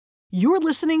You're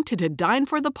listening to Dine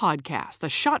for the Podcast, a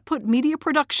Shot Put Media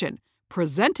production,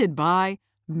 presented by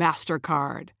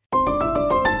MasterCard.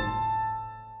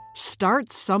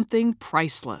 Start something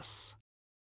priceless.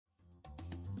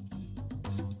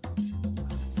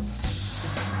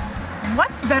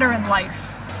 What's better in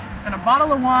life than a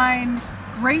bottle of wine,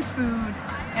 great food,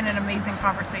 and an amazing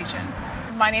conversation?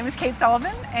 My name is Kate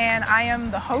Sullivan, and I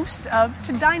am the host of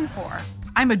To Dine For.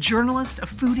 I'm a journalist, a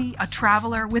foodie, a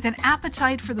traveler with an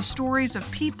appetite for the stories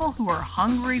of people who are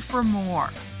hungry for more.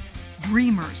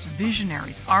 Dreamers,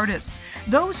 visionaries, artists,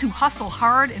 those who hustle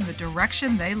hard in the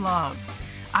direction they love.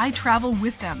 I travel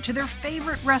with them to their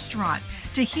favorite restaurant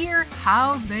to hear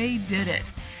how they did it.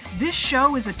 This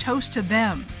show is a toast to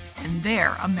them and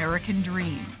their American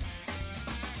dream.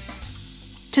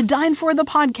 To Dine For the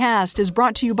Podcast is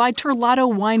brought to you by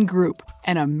Terlato Wine Group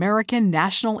and American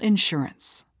National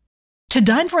Insurance. To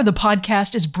Dine For the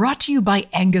Podcast is brought to you by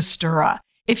Angostura.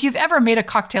 If you've ever made a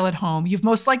cocktail at home, you've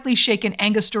most likely shaken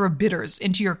Angostura bitters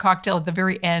into your cocktail at the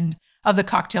very end of the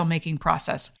cocktail making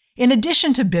process. In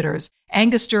addition to bitters,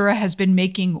 Angostura has been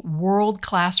making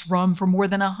world-class rum for more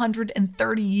than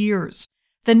 130 years.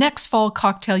 The next fall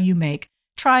cocktail you make,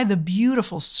 try the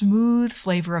beautiful, smooth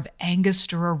flavor of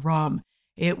Angostura rum.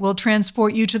 It will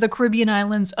transport you to the Caribbean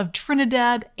islands of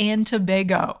Trinidad and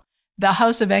Tobago. The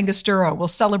House of Angostura will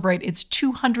celebrate its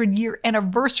 200-year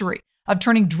anniversary of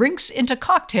turning drinks into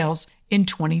cocktails in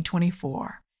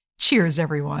 2024. Cheers,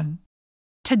 everyone.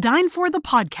 To Dine For the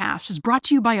Podcast is brought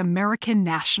to you by American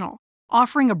National,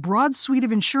 offering a broad suite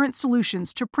of insurance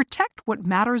solutions to protect what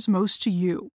matters most to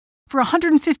you. For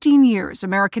 115 years,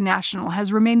 American National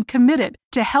has remained committed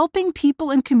to helping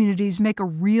people and communities make a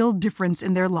real difference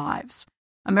in their lives.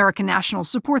 American National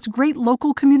supports great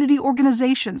local community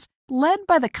organizations led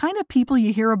by the kind of people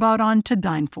you hear about on To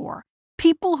Dine For.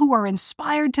 People who are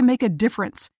inspired to make a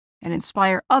difference and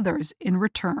inspire others in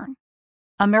return.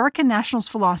 American National's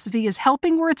philosophy is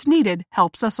helping where it's needed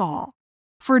helps us all.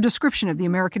 For a description of the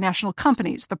American National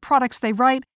companies, the products they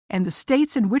write, and the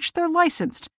states in which they're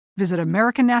licensed, visit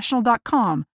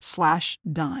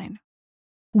americannational.com/dine.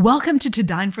 Welcome to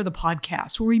Dine For the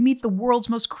Podcast, where we meet the world's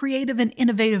most creative and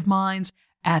innovative minds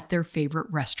at their favorite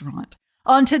restaurant.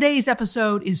 On today's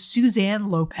episode is Suzanne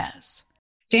Lopez.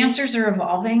 Dancers are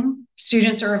evolving,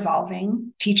 students are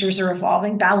evolving, teachers are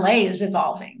evolving, ballet is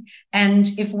evolving. And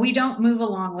if we don't move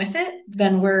along with it,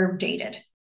 then we're dated.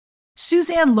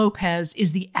 Suzanne Lopez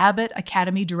is the Abbott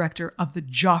Academy Director of the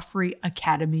Joffrey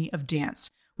Academy of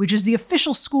Dance, which is the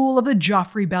official school of the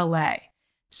Joffrey Ballet.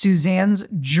 Suzanne's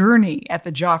journey at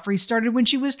the Joffrey started when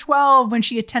she was 12, when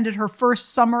she attended her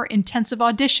first summer intensive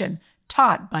audition,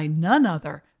 taught by none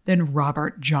other than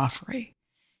Robert Joffrey.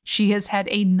 She has had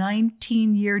a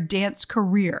 19-year dance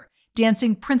career,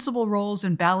 dancing principal roles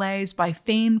in ballets by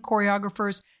famed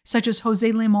choreographers such as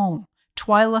José Limón,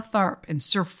 Twyla Tharp, and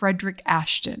Sir Frederick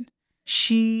Ashton.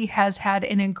 She has had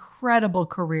an incredible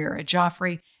career at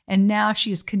Joffrey, and now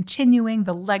she is continuing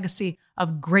the legacy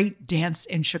of great dance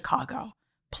in Chicago.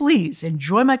 Please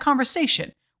enjoy my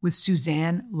conversation with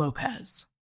Suzanne Lopez.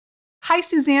 Hi,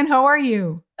 Suzanne. How are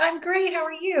you? I'm great. How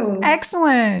are you?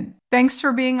 Excellent. Thanks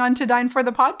for being on To Dine For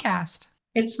the Podcast.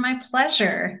 It's my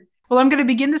pleasure. Well, I'm going to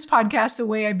begin this podcast the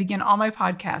way I begin all my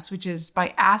podcasts, which is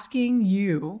by asking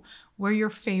you where your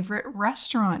favorite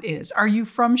restaurant is. Are you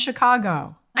from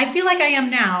Chicago? I feel like I am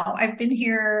now. I've been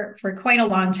here for quite a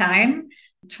long time,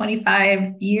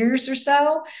 25 years or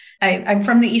so. I'm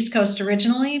from the East Coast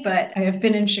originally, but I have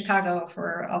been in Chicago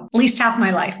for at least half my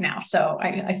life now. So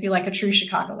I feel like a true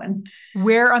Chicagoan.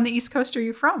 Where on the East Coast are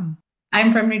you from?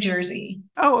 I'm from New Jersey.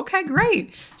 Oh, okay,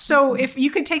 great. So if you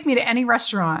could take me to any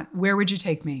restaurant, where would you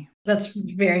take me? That's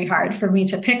very hard for me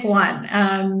to pick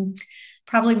one.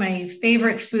 Probably my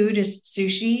favorite food is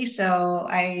sushi. So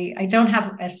I don't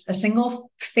have a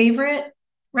single favorite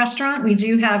restaurant. We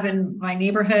do have in my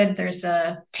neighborhood, there's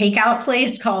a takeout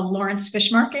place called Lawrence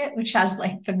Fish Market, which has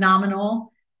like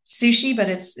phenomenal sushi, but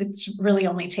it's really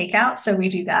only takeout. So we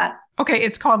do that. Okay,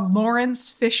 it's called Lawrence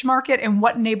Fish Market. And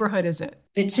what neighborhood is it?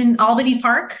 It's in Albany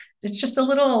Park. It's just a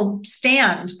little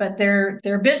stand, but their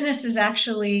business is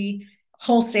actually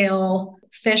wholesale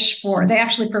fish they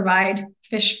actually provide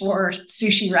fish for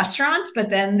sushi restaurants, but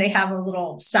then they have a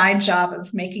little side job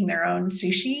of making their own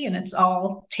sushi, and it's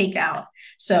all takeout.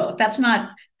 So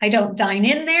I don't dine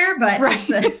in there, but right.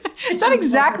 It's not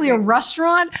exactly a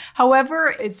restaurant.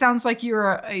 However, it sounds like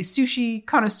you're a sushi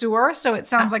connoisseur. So it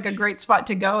sounds like a great spot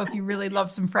to go if you really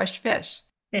love some fresh fish.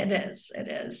 It is.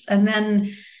 And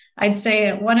then I'd say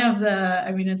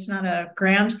it's not a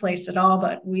grand place at all,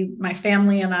 but my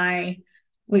family and I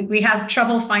we have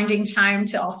trouble finding time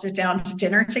to all sit down to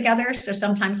dinner together. So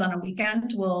sometimes on a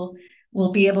weekend, we'll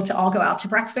be able to all go out to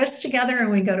breakfast together.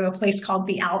 And we go to a place called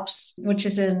the Alps, which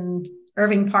is in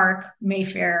Irving Park,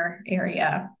 Mayfair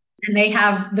area. And they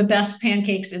have the best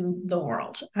pancakes in the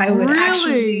world. I would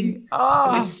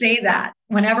I would say that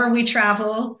whenever we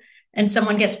travel and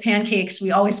someone gets pancakes,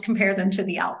 we always compare them to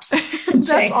the Alps. That's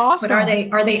say, awesome.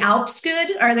 But are they Alps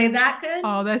good? Are they that good?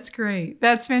 Oh, that's great.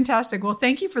 That's fantastic. Well,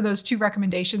 thank you for those two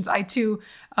recommendations. I too,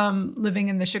 living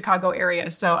in the Chicago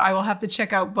area, so I will have to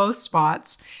check out both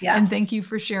spots. Yes. And thank you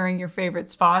for sharing your favorite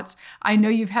spots. I know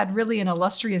you've had really an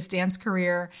illustrious dance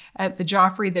career at the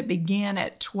Joffrey that began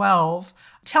at 12.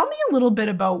 Tell me a little bit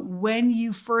about when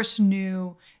you first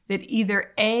knew that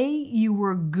either A, you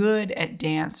were good at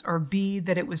dance, or B,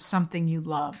 that it was something you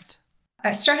loved.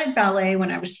 I started ballet when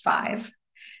I was 5,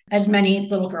 as many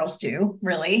little girls do,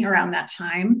 really, around that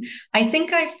time. I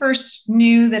think I first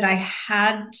knew that I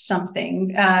had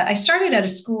something. I started at a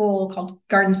school called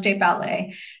Garden State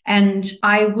Ballet, and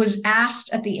I was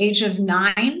asked at the age of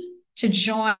 9 to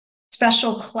join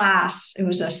special class. It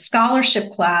was a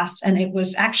scholarship class, and it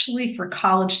was actually for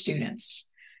college students.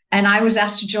 And I was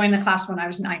asked to join the class when I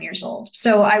was 9 years old.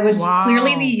 So I was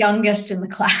clearly the youngest in the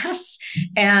class.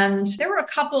 And there were a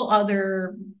couple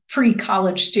other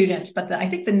pre-college students, but I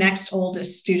think the next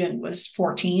oldest student was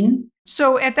 14.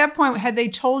 So at that point, had they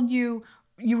told you,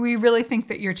 we really think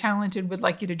that you're talented, would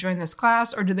like you to join this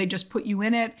class, or did they just put you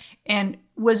in it? And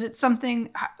was it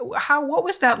something, what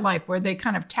was that like, where they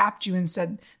kind of tapped you and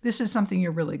said, this is something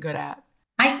you're really good at?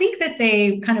 I think that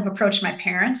they kind of approached my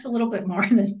parents a little bit more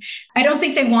than, I don't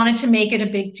think they wanted to make it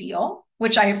a big deal,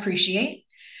 which I appreciate.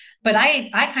 But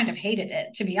I kind of hated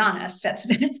it, to be honest. At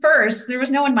first, there was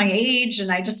no one my age,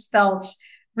 and I just felt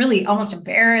really almost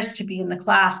embarrassed to be in the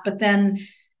class. But then,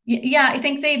 yeah, I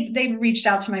think they reached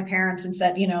out to my parents and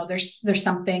said, there's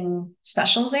something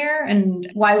special there, and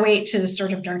why wait to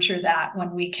sort of nurture that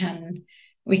when we can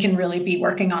really be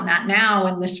working on that now,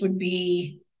 and this would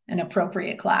be an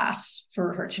appropriate class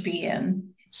for her to be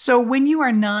in. So when you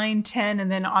are 9, 10, and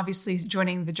then obviously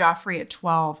joining the Joffrey at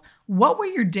 12, what were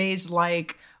your days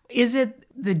like? Is it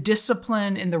the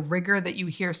discipline and the rigor that you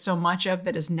hear so much of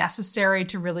that is necessary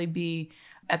to really be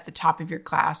at the top of your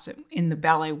class in the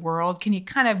ballet world? Can you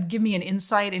kind of give me an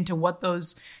insight into what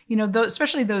those,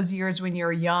 especially those years when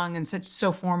you're young and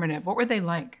so formative, what were they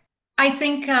like? I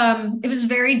think it was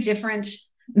very different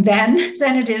then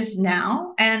than it is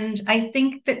now. And I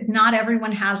think that not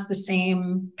everyone has the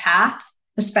same path,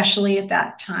 especially at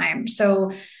that time.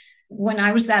 So when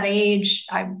I was that age,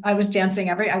 I was dancing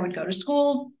I would go to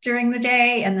school during the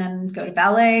day and then go to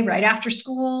ballet right after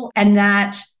school. And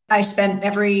that I spent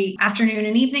every afternoon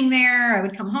and evening there. I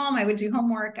would come home, I would do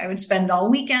homework. I would spend all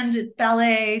weekend at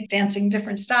ballet, dancing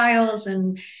different styles.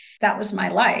 And that was my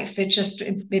life.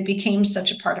 It became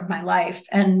such a part of my life.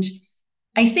 And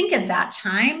I think at that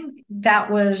time,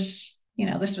 that was,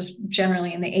 this was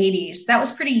generally in the 80s, that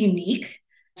was pretty unique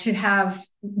to have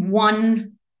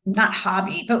one, not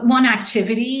hobby, but one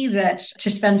activity to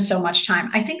spend so much time.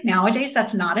 I think nowadays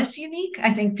that's not as unique.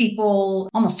 I think people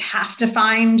almost have to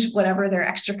find whatever their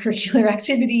extracurricular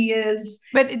activity is.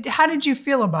 But how did you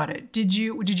feel about it? Did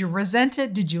you resent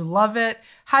it? Did you love it?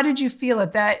 How did you feel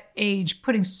at that age,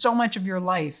 putting so much of your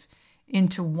life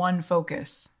into one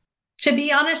focus? To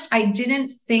be honest, I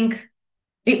didn't think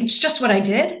it's just what I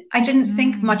did. I didn't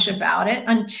think much about it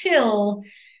until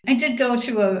I did go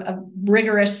to a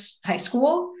rigorous high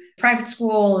school. Private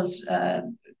school is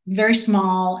very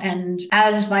small. And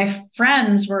as my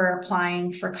friends were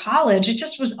applying for college, it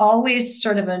just was always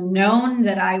sort of a known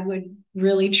that I would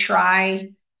really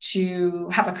try to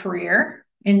have a career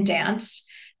in dance.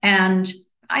 And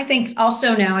I think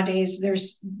also nowadays there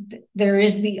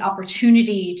is the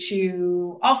opportunity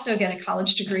to also get a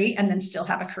college degree and then still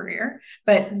have a career.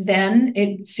 But then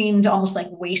it seemed almost like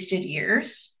wasted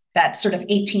years, that sort of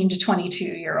 18 to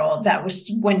 22-year-old. That was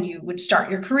when you would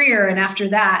start your career. And after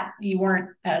that, you weren't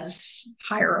as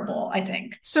hireable, I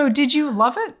think. So did you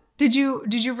love it? Did you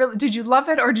love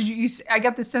it? Or I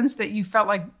got the sense that you felt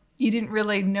like you didn't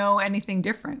really know anything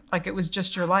different, like it was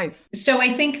just your life. So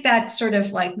I think that sort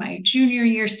of like my junior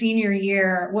year, senior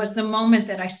year was the moment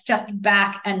that I stepped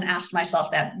back and asked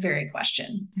myself that very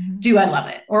question. Mm-hmm. Do I love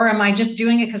it? Or am I just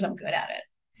doing it because I'm good at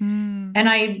it? Mm. And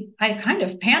I kind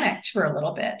of panicked for a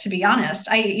little bit, to be honest.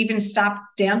 I even stopped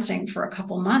dancing for a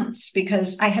couple months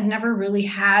because I had never really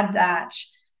had that,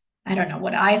 I don't know,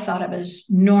 what I thought of as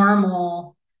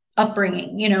normal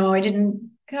upbringing. I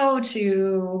didn't go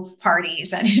to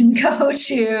parties. I didn't go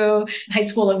to high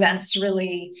school events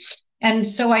really. And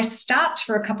so I stopped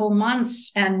for a couple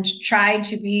months and tried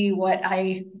to be what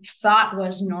I thought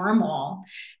was normal.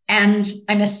 And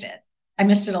I missed it. I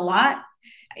missed it a lot.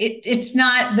 It's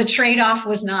not, the trade-off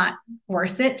was not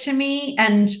worth it to me.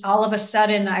 And all of a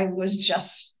sudden I was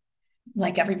just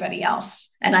like everybody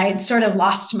else. And I had sort of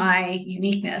lost my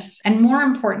uniqueness. And more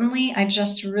importantly, I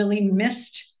just really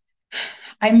missed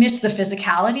the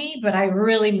physicality, but I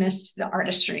really missed the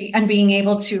artistry and being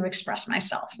able to express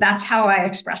myself. That's how I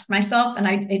expressed myself. And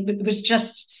it was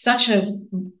just such a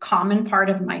common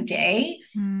part of my day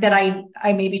that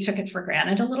I maybe took it for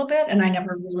granted a little bit. And I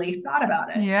never really thought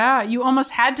about it. Yeah. You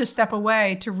almost had to step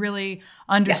away to really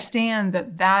understand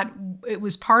that it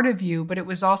was part of you, but it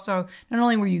was also, not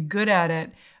only were you good at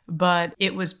it, but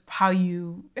it was how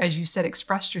you, as you said,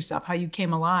 expressed yourself, how you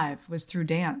came alive was through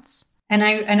dance.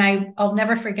 And I'll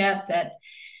never forget that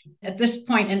at this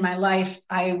point in my life,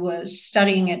 I was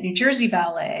studying at New Jersey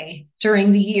Ballet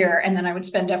during the year. And then I would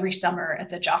spend every summer at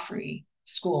the Joffrey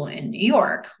School in New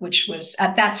York, which was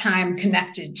at that time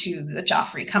connected to the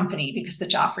Joffrey Company because the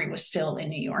Joffrey was still in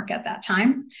New York at that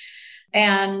time.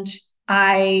 And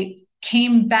I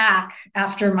came back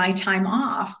after my time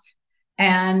off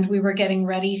and we were getting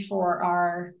ready for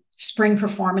our spring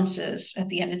performances at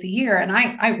the end of the year. And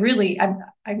I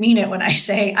mean it when I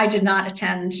say I did not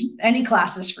attend any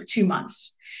classes for 2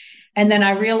 months. And then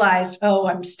I realized, oh,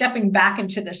 I'm stepping back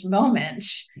into this moment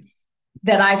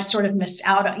that I've sort of missed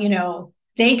out on.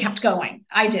 They kept going.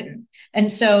 I didn't.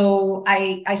 And so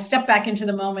I stepped back into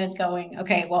the moment going,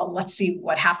 okay, well, let's see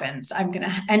what happens.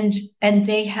 And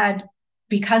they had,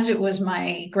 because it was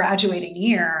my graduating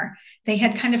year, they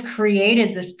had kind of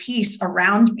created this piece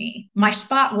around me. My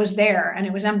spot was there and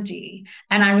it was empty.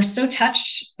 And I was so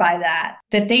touched by that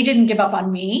they didn't give up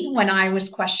on me when I was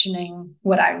questioning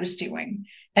what I was doing.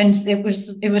 And it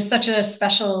was such a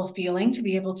special feeling to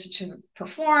be able to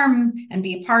perform and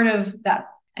be a part of that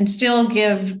and still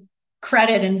give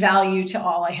credit and value to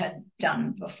all I had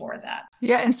done before that.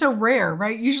 Yeah. And so rare,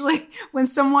 right? Usually when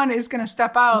someone is going to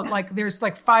step out, like there's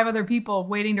like 5 other people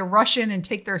waiting to rush in and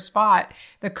take their spot,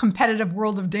 the competitive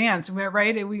world of dance,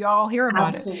 right? We all hear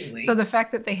about it. So the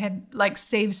fact that they had like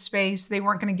saved space, they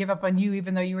weren't going to give up on you,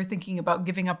 even though you were thinking about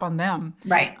giving up on them.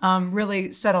 Right.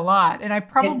 Really said a lot. And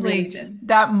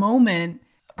that moment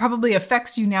probably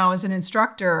affects you now as an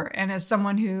instructor and as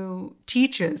someone who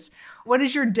teaches. What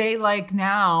is your day like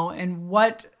now, and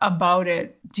what about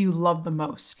it do you love the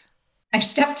most? I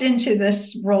stepped into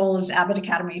this role as Abbott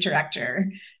Academy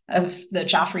Director of the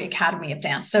Joffrey Academy of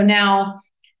Dance. So now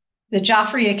the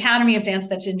Joffrey Academy of Dance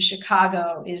that's in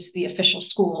Chicago is the official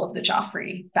school of the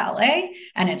Joffrey Ballet,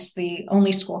 and it's the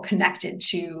only school connected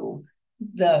to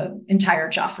the entire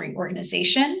Joffrey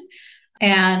organization.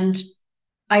 And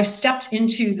I've stepped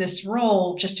into this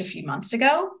role just a few months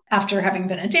ago after having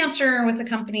been a dancer with the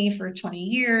company for 20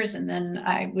 years. And then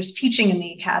I was teaching in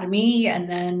the academy. And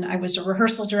then I was a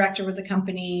rehearsal director with the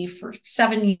company for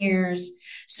 7 years.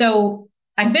 So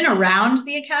I've been around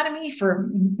the academy for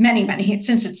many,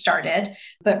 since it started,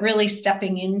 but really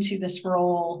stepping into this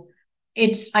role,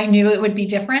 I knew it would be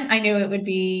different. I knew it would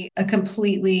be a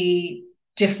completely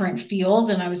different field.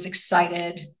 And I was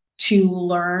excited to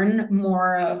learn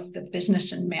more of the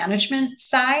business and management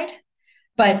side.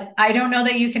 But I don't know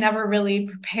that you can ever really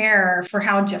prepare for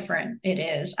how different it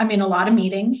is. I mean, a lot of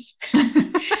meetings.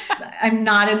 I'm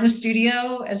not in the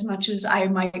studio as much as I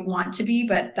might want to be,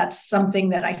 but that's something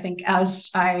that I think as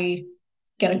I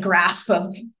get a grasp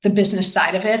of the business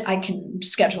side of it, I can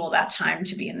schedule that time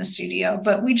to be in the studio.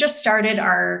 But we just started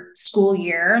our school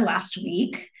year last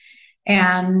week.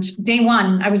 And day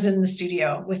one, I was in the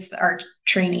studio with our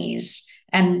trainees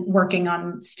and working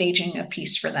on staging a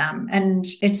piece for them. And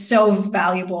it's so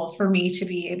valuable for me to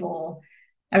be able,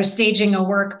 I was staging a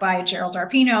work by Gerald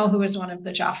Arpino, who is one of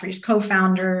the Joffrey's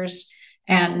co-founders.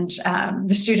 And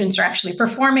the students are actually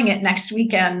performing it next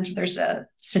weekend. There's a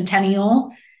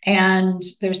centennial and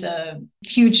there's a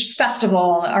huge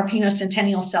festival, Arpino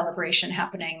Centennial Celebration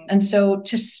happening. And so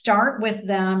to start with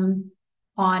them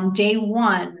on day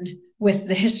one with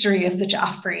the history of the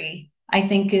Joffrey, I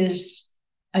think is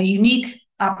a unique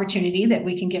opportunity that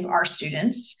we can give our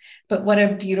students. But what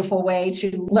a beautiful way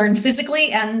to learn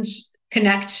physically and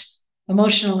connect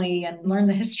emotionally and learn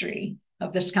the history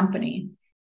of this company.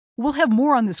 We'll have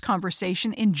more on this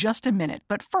conversation in just a minute.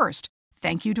 But first,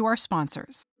 thank you to our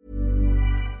sponsors.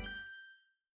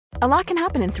 A lot can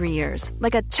happen in 3 years,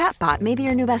 like a chatbot may be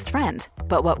your new best friend.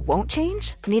 But what won't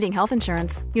change? Needing health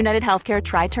insurance. United Healthcare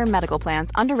Tri-Term Medical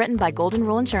Plans, underwritten by Golden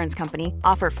Rule Insurance Company,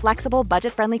 offer flexible,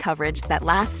 budget-friendly coverage that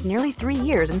lasts nearly 3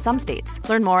 years in some states.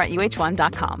 Learn more at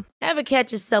uh1.com. Ever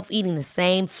catch yourself eating the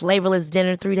same flavorless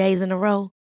dinner 3 days in a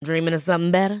row? Dreaming of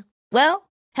something better? Well,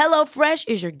 HelloFresh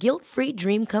is your guilt-free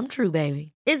dream come true,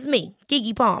 baby. It's me,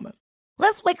 Keke Palmer.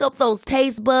 Let's wake up those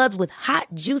taste buds with hot,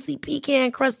 juicy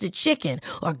pecan-crusted chicken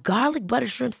or garlic butter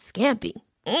shrimp scampi.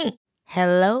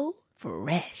 Hello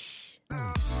Fresh.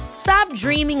 Stop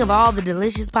dreaming of all the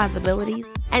delicious possibilities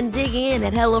and dig in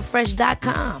at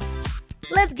HelloFresh.com.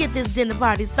 Let's get this dinner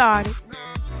party started.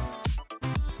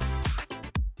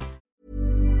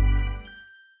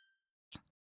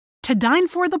 To Dine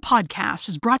For the podcast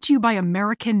is brought to you by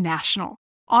American National,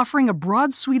 offering a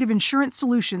broad suite of insurance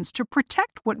solutions to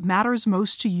protect what matters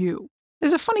most to you.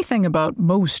 There's a funny thing about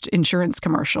most insurance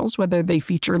commercials, whether they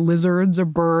feature lizards or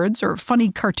birds or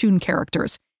funny cartoon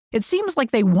characters. It seems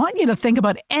like they want you to think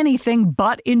about anything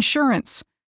but insurance.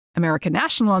 American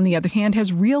National, on the other hand,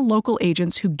 has real local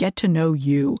agents who get to know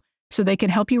you, so they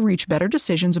can help you reach better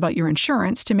decisions about your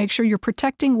insurance to make sure you're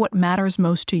protecting what matters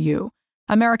most to you.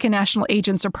 American National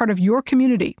agents are part of your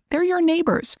community. They're your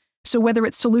neighbors. So whether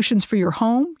it's solutions for your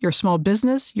home, your small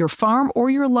business, your farm, or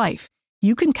your life,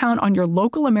 you can count on your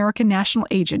local American National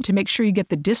agent to make sure you get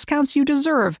the discounts you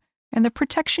deserve and the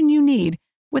protection you need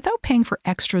without paying for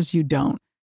extras you don't.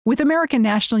 With American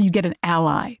National, you get an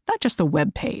ally, not just a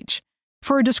web page.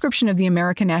 For a description of the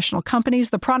American National companies,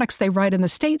 the products they write, in the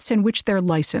states in which they're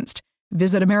licensed,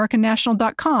 visit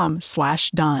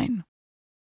americannational.com/dine.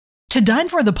 To Dine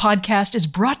For the podcast is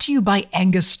brought to you by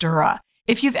Angostura.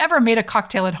 If you've ever made a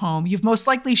cocktail at home, you've most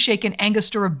likely shaken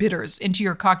Angostura bitters into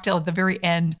your cocktail at the very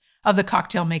end of the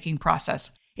cocktail making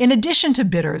process. In addition to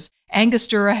bitters,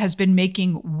 Angostura has been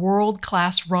making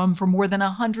world-class rum for more than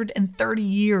 130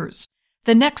 years.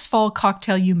 The next fall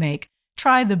cocktail you make,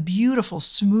 try the beautiful,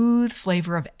 smooth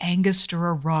flavor of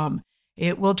Angostura rum.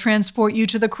 It will transport you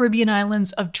to the Caribbean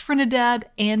islands of Trinidad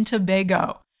and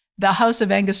Tobago. The House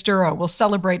of Angostura will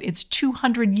celebrate its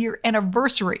 200-year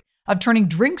anniversary of turning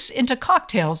drinks into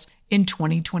cocktails in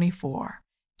 2024.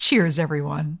 Cheers,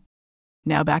 everyone.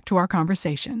 Now back to our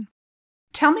conversation.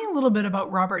 Tell me a little bit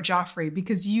about Robert Joffrey,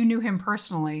 because you knew him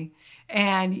personally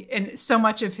and so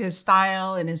much of his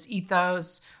style and his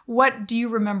ethos. What do you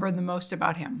remember the most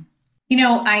about him? You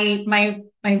know, my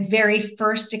very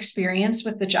first experience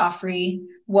with the Joffrey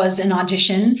was an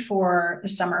audition for the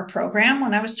summer program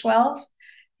when I was 12.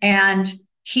 And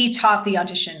he taught the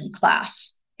audition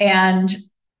class. And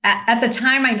at the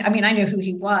time, I knew who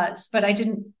he was, but I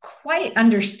didn't quite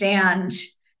understand.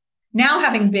 Now,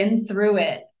 having been through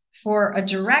it, for a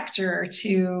director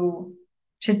to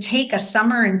take a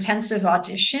summer intensive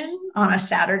audition on a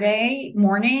Saturday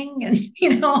morning, and,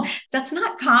 that's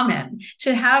not common.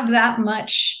 To have that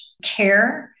much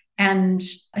care and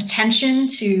attention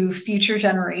to future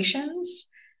generations,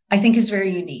 I think was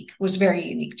very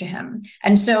unique to him.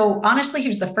 And so honestly, he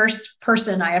was the first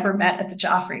person I ever met at the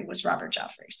Joffrey was Robert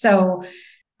Joffrey. So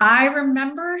I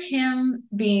remember him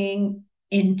being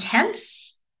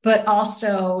intense, but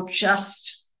also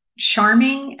just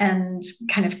charming and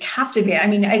kind of captivating. I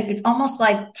mean, it's almost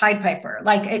like Pied Piper.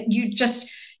 Like you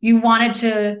wanted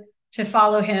to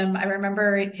follow him. I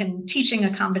remember him teaching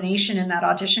a combination in that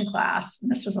audition class.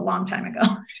 And this was a long time ago,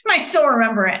 and I still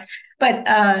remember it. But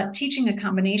teaching a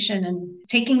combination and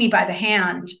taking me by the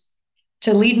hand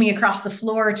to lead me across the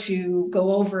floor to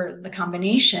go over the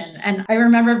combination. And I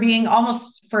remember being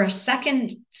almost for a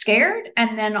second scared.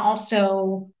 And then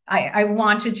also I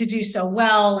wanted to do so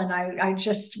well. And I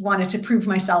just wanted to prove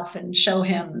myself and show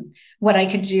him what I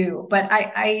could do. But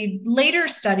I later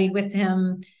studied with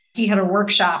him. He had a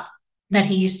workshop that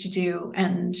he used to do.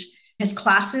 And his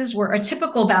classes were, a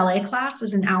typical ballet class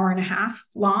is an hour and a half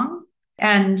long.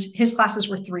 And his classes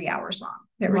were 3 hours long.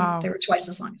 They were twice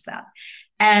as long as that.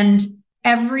 And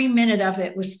every minute of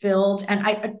it was filled. And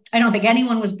I don't think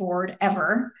anyone was bored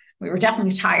ever. We were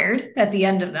definitely tired at the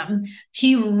end of them.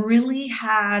 He really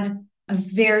had a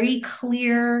very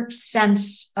clear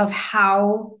sense of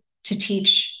how to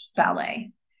teach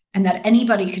ballet and that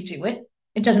anybody could do it.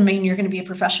 It doesn't mean you're going to be a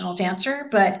professional dancer,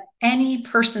 but any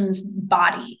person's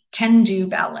body can do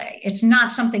ballet. It's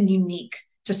not something unique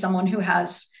to someone who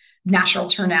has natural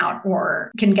turnout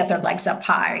or can get their legs up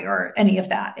high or any of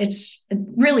that. It's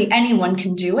really anyone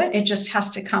can do it. It just has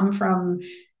to come from,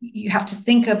 you have to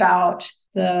think about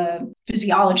the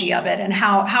physiology of it and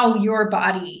how your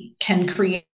body can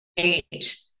create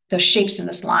those shapes and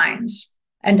those lines.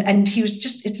 And he was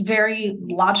just, it's very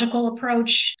logical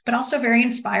approach, but also very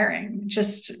inspiring.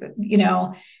 Just,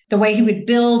 the way he would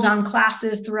build on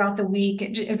classes throughout the week,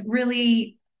 it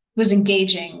really was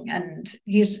engaging. And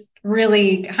he's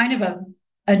really kind of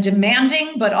a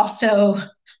demanding, but also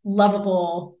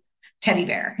lovable teddy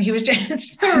bear. He was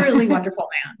just a really wonderful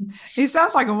man. He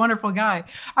sounds like a wonderful guy.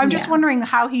 I'm just wondering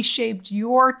how he shaped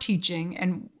your teaching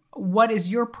and what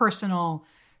is your personal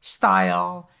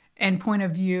style and point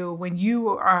of view when you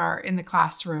are in the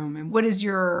classroom, and what is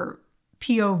your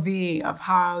POV of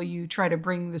how you try to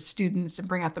bring the students and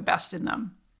bring out the best in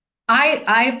them?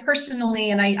 I personally,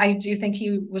 and I do think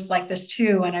he was like this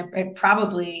too, and I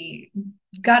probably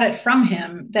got it from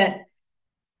him, that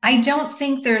I don't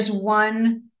think there's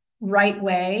one right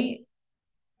way.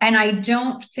 And I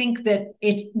don't think that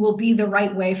it will be the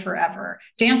right way forever.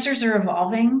 Dancers are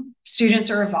evolving, students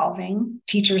are evolving,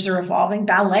 teachers are evolving,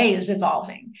 ballet is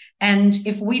evolving. And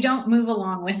if we don't move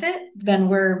along with it, then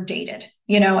we're dated,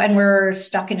 and we're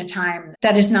stuck in a time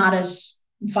that is not as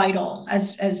vital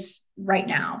as right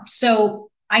now. So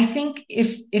I think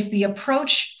if the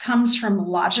approach comes from a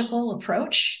logical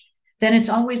approach, then it's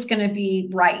always going to be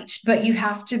right. But you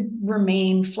have to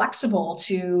remain flexible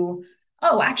to,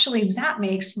 oh, actually, that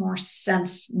makes more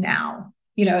sense now.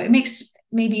 It makes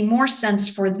maybe more sense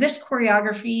for this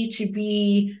choreography to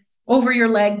be over your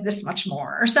leg this much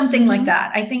more, or something like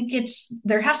that. I think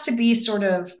there has to be sort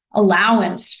of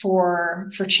allowance for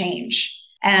change.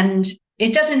 And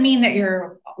it doesn't mean that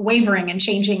you're wavering and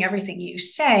changing everything you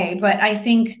say, but I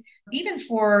think even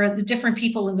for the different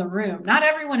people in the room, not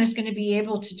everyone is going to be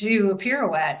able to do a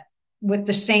pirouette with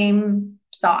the same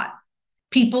thought.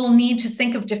 People need to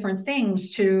think of different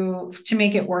things to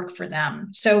make it work for them.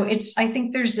 So I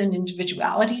think there's an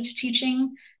individuality to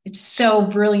teaching. It's so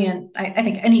brilliant. I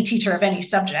think any teacher of any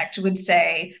subject would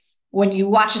say, when you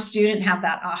watch a student have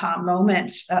that aha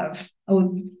moment of,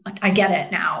 oh, I get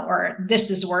it now, or this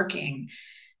is working,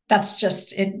 that's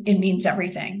just, it means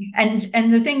everything. And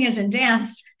the thing is, in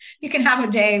dance, you can have a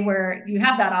day where you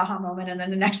have that aha moment and then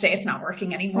the next day it's not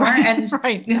working anymore. And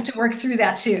you have to work through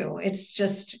that too. It's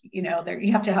just, you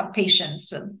have to have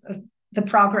patience. The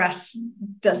progress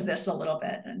does this a little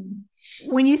bit. And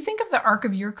when you think of the arc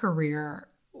of your career,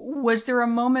 was there a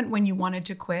moment when you wanted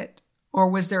to quit, or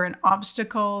was there an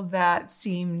obstacle that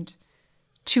seemed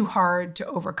too hard to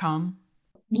overcome?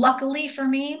 Luckily for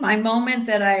me, my moment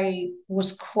that I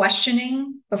was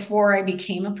questioning before I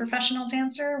became a professional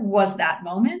dancer was that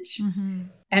moment. Mm-hmm.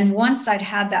 And once I'd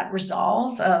had that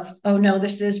resolve of, oh no,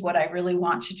 this is what I really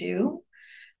want to do,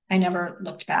 I never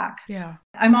looked back. Yeah.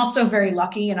 I'm also very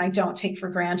lucky, and I don't take for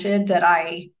granted that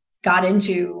I got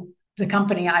into the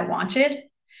company I wanted.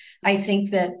 I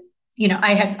think that,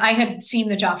 I had seen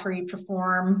the Joffrey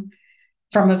perform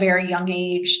from a very young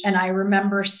age. And I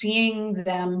remember seeing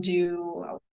them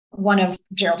do one of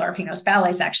Gerald Arpino's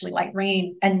ballets, actually, Light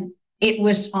Rain. And it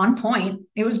was on point.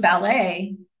 It was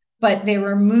ballet, but they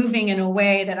were moving in a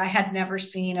way that I had never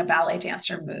seen a ballet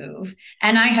dancer move.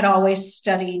 And I had always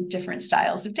studied different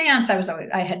styles of dance.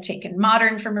 I had taken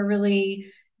modern from a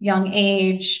really young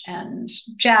age, and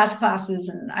jazz classes.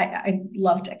 And I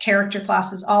loved character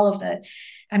classes, all of that.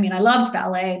 I mean, I loved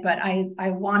ballet, but I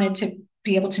wanted to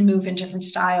be able to move in different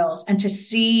styles, and to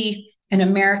see an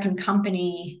American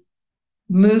company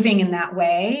moving in that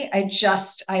way,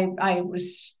 I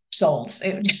was sold.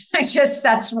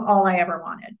 That's all I ever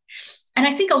wanted. And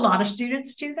I think a lot of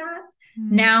students do that.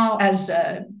 Mm-hmm. Now, as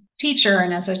a teacher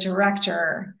and as a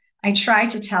director, I try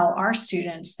to tell our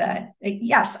students that,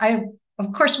 yes,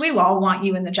 of course, we all want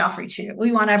you in the Joffrey too.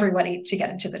 We want everybody to get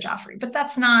into the Joffrey, but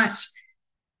that's not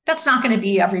going to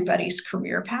be everybody's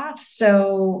career path.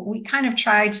 So we kind of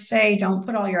try to say, don't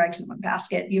put all your eggs in one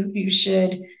basket. You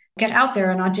should get out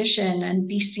there and audition and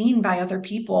be seen by other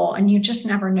people. And you just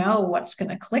never know what's going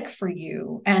to click for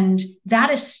you. And that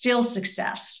is still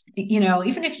success.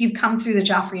 Even if you've come through the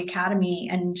Joffrey Academy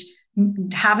and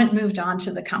haven't moved on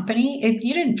to the company,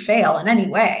 you didn't fail in any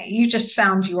way. You just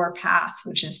found your path,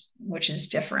 which is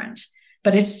different,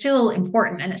 but it's still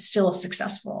important and it's still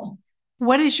successful.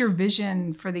 What is your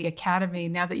vision for the Academy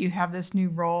now that you have this new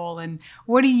role? And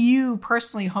what are you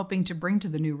personally hoping to bring to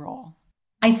the new role?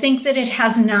 I think that it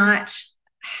has not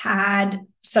had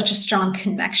such a strong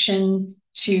connection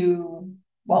to,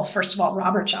 well, first of all,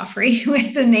 Robert Joffrey,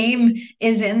 with the name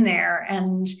is in there.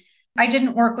 And I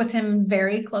didn't work with him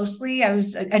very closely. I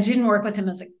didn't work with him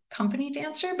as a company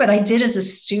dancer, but I did as a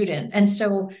student. And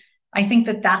so I think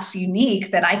that that's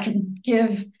unique, that I can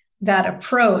give that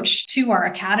approach to our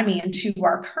academy and to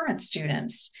our current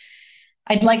students.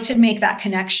 I'd like to make that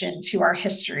connection to our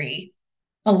history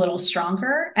a little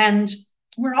stronger. And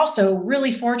we're also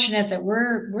really fortunate that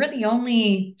we're the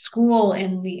only school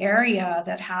in the area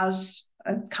that has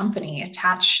a company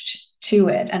attached to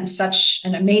it, and such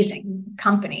an amazing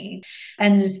company.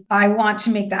 And I want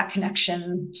to make that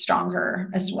connection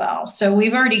stronger as well. So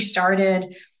we've already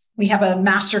started. We have a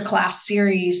masterclass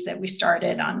series that we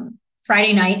started on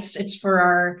Friday nights, it's for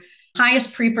our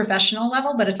highest pre-professional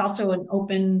level, but it's also an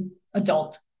open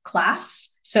adult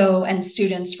class. So, and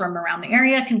students from around the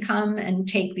area can come and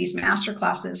take these master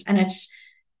classes, and it's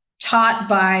taught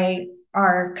by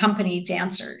our company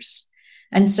dancers.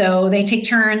 And so they take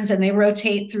turns and they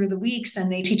rotate through the weeks,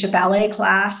 and they teach a ballet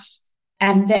class,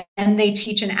 and then they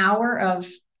teach an hour of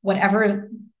whatever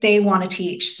they want to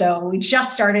teach. So we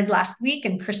just started last week,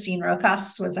 and Christine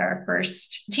Rokas was our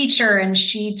first teacher, and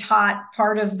she taught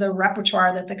part of the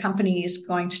repertoire that the company is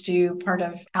going to do, part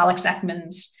of Alex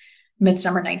Ekman's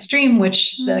Midsummer Night's Dream,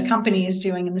 which the company is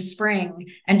doing in the spring.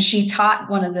 And she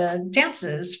taught one of the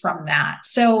dances from that.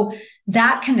 So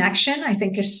that connection, I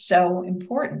think, is so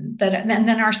important, that and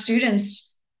then our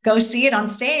students go see it on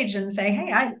stage and say,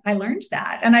 hey, I learned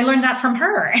that. And I learned that from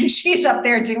her, and she's up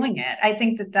there doing it. I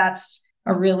think that that's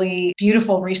a really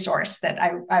beautiful resource that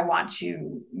I want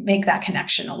to make that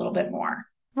connection a little bit more.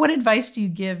 What advice do you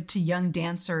give to young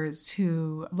dancers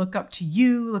who look up to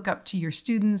you, look up to your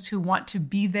students, who want to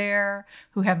be there,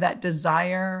 who have that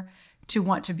desire to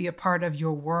want to be a part of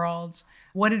your world?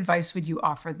 What advice would you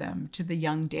offer them, to the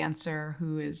young dancer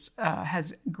who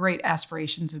has great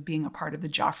aspirations of being a part of the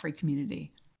Joffrey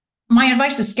community? My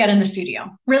advice is get in the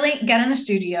studio. Really get in the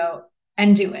studio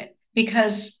and do it,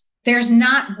 because there's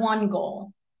not one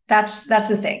goal. That's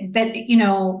the thing, that,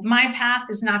 my path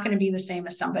is not going to be the same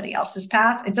as somebody else's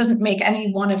path. It doesn't make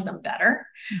any one of them better,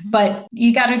 but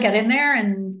you got to get in there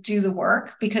and do the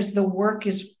work, because the work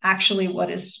is actually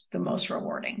what is the most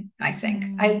rewarding, I think.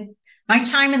 My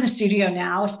time in the studio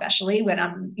now, especially when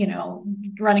I'm,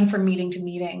 running from meeting to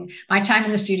meeting, my time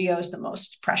in the studio is the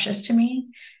most precious to me.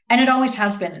 And it always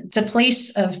has been. It's a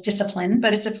place of discipline,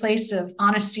 but it's a place of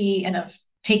honesty and of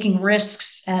taking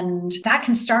risks. And that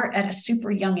can start at a super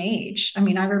young age. I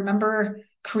mean, I remember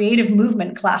creative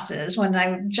movement classes when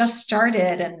I just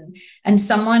started, and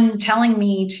someone telling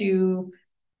me to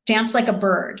dance like a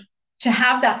bird, to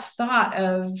have that thought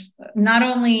of not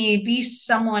only be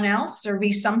someone else or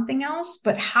be something else,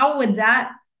 but how would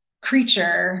that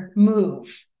creature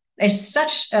move? It's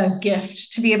such a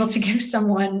gift to be able to give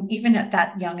someone, even at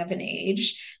that young of an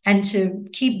age, and to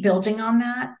keep building on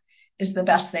that is the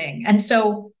best thing. And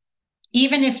so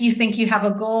even if you think you have a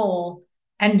goal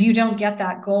and you don't get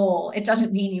that goal, it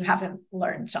doesn't mean you haven't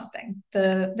learned something.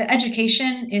 The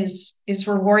education is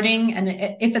rewarding. And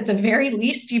if at the very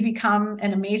least you become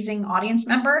an amazing audience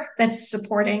member that's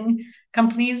supporting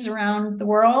companies around the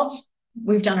world,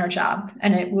 we've done our job,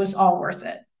 and it was all worth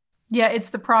it. Yeah, it's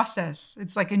the process.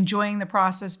 It's like enjoying the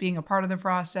process, being a part of the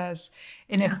process.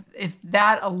 And if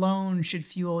that alone should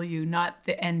fuel you, not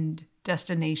the end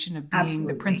destination of being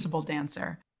the principal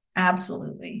dancer.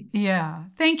 Absolutely. Yeah.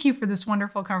 Thank you for this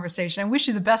wonderful conversation. I wish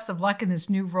you the best of luck in this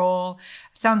new role.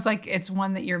 Sounds like it's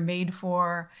one that you're made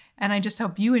for. And I just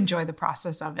hope you enjoy the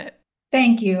process of it.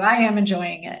 Thank you. I am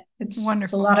enjoying it. It's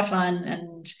wonderful. It's a lot of fun.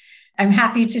 And I'm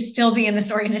happy to still be in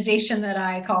this organization that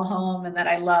I call home and that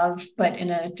I love, but in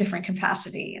a different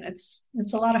capacity. And it's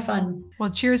a lot of fun.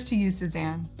 Well, cheers to you,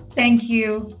 Suzanne. Thank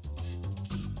you.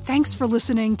 Thanks for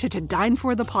listening to Dine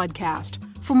For the podcast.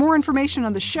 For more information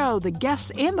on the show, the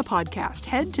guests, and the podcast,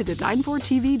 head to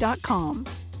todinefortv.com.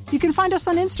 You can find us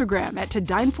on Instagram at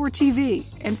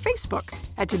todinefortv and Facebook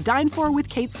at To Dine For with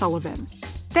Kate Sullivan.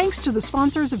 Thanks to the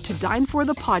sponsors of To Dine For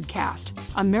the podcast,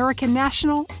 American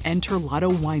National and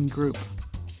Terlato Wine Group.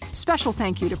 Special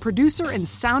thank you to producer and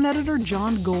sound editor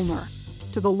John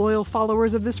Gollner. To the loyal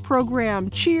followers of this program,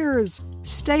 cheers,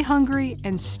 stay hungry,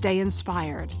 and stay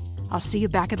inspired. I'll see you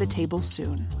back at the table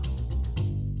soon.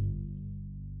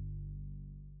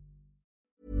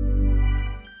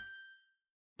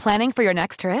 Planning for your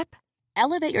next trip?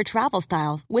 Elevate your travel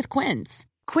style with Quince.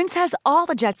 Quince has all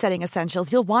the jet-setting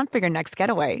essentials you'll want for your next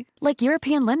getaway, like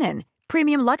European linen,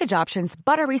 premium luggage options,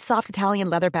 buttery soft Italian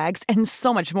leather bags, and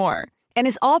so much more. And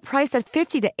is all priced at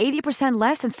 50 to 80%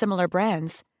 less than similar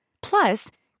brands.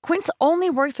 Plus, Quince only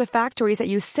works with factories that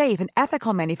use safe and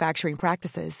ethical manufacturing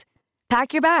practices.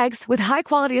 Pack your bags with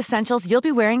high-quality essentials you'll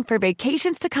be wearing for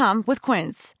vacations to come with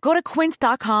Quince. Go to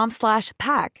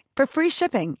quince.com/pack for free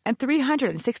shipping and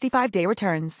 365-day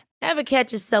returns. Ever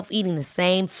catch yourself eating the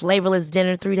same flavorless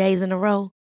dinner 3 days in a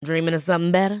row? Dreaming of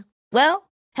something better? Well,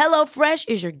 HelloFresh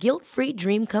is your guilt-free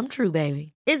dream come true,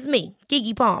 baby. It's me,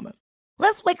 Keke Palmer.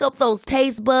 Let's wake up those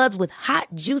taste buds with hot,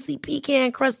 juicy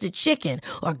pecan-crusted chicken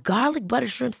or garlic butter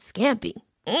shrimp scampi.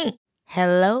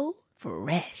 Hello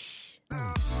Fresh.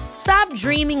 Stop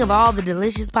dreaming of all the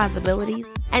delicious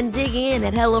possibilities and dig in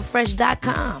at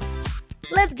HelloFresh.com.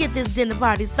 Let's get this dinner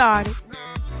party started.